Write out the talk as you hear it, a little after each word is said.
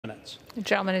minutes. The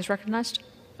gentleman is recognized.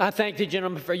 I thank the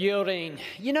gentleman for yielding.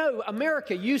 You know,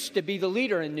 America used to be the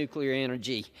leader in nuclear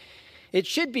energy. It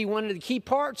should be one of the key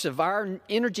parts of our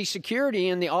energy security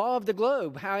in all of the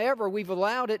globe. However, we've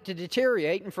allowed it to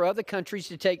deteriorate and for other countries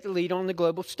to take the lead on the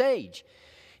global stage.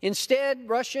 Instead,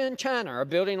 Russia and China are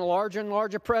building a larger and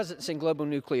larger presence in global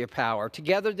nuclear power.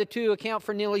 Together, the two account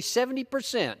for nearly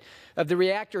 70% of the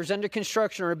reactors under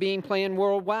construction or being planned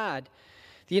worldwide.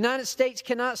 The United States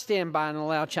cannot stand by and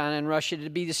allow China and Russia to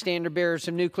be the standard bearers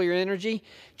of nuclear energy.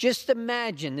 Just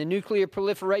imagine the nuclear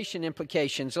proliferation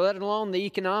implications, let alone the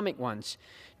economic ones.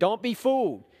 Don't be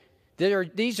fooled.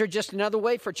 These are just another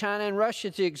way for China and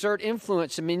Russia to exert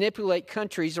influence and manipulate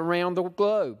countries around the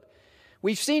globe.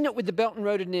 We've seen it with the Belt and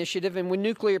Road Initiative and with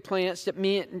nuclear plants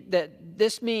that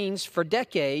this means for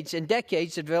decades and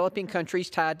decades of developing countries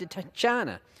tied to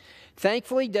China.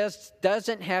 Thankfully,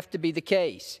 doesn't have to be the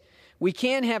case. We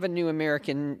can have a new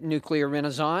American nuclear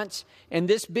renaissance, and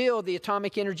this bill, the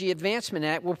Atomic Energy Advancement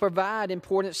Act, will provide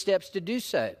important steps to do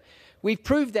so. We've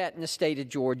proved that in the state of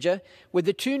Georgia with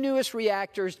the two newest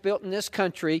reactors built in this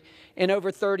country in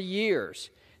over 30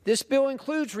 years. This bill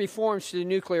includes reforms to the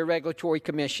Nuclear Regulatory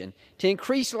Commission to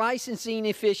increase licensing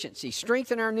efficiency,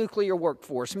 strengthen our nuclear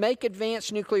workforce, make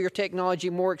advanced nuclear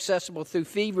technology more accessible through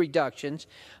fee reductions,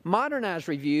 modernize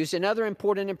reviews, and other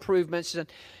important improvements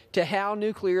to how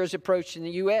nuclear is approached in the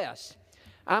U.S.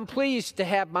 I'm pleased to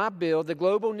have my bill, the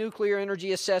Global Nuclear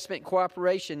Energy Assessment and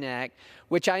Cooperation Act,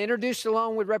 which I introduced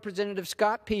along with Representative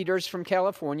Scott Peters from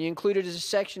California, included as a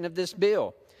section of this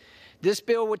bill. This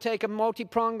bill would take a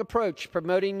multi-pronged approach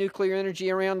promoting nuclear energy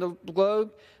around the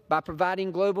globe by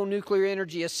providing global nuclear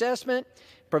energy assessment,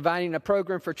 providing a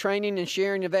program for training and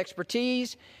sharing of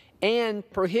expertise, and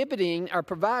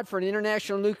provide for an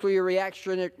international nuclear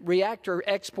reactor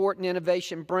export and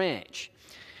innovation branch.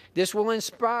 This will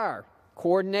inspire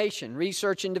coordination,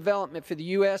 research, and development for the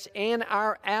U.S. and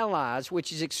our allies,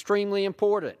 which is extremely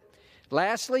important.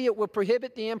 Lastly, it will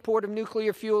prohibit the import of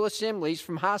nuclear fuel assemblies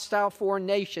from hostile foreign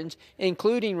nations,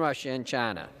 including Russia and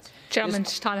China.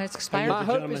 Gentleman's time has expired. My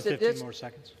hope is that 15 more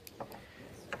seconds.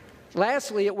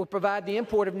 Lastly, it will provide the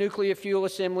import of nuclear fuel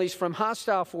assemblies from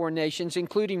hostile foreign nations,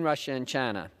 including Russia and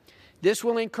China. This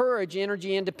will encourage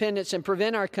energy independence and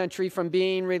prevent our country from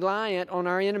being reliant on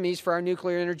our enemies for our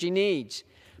nuclear energy needs.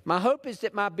 My hope is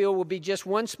that my bill will be just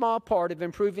one small part of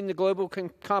improving the global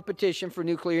competition for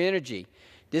nuclear energy.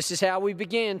 This is how we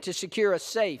begin to secure a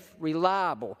safe,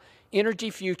 reliable energy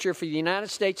future for the United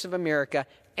States of America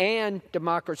and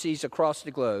democracies across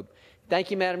the globe.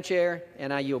 Thank you, Madam Chair,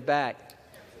 and I yield back.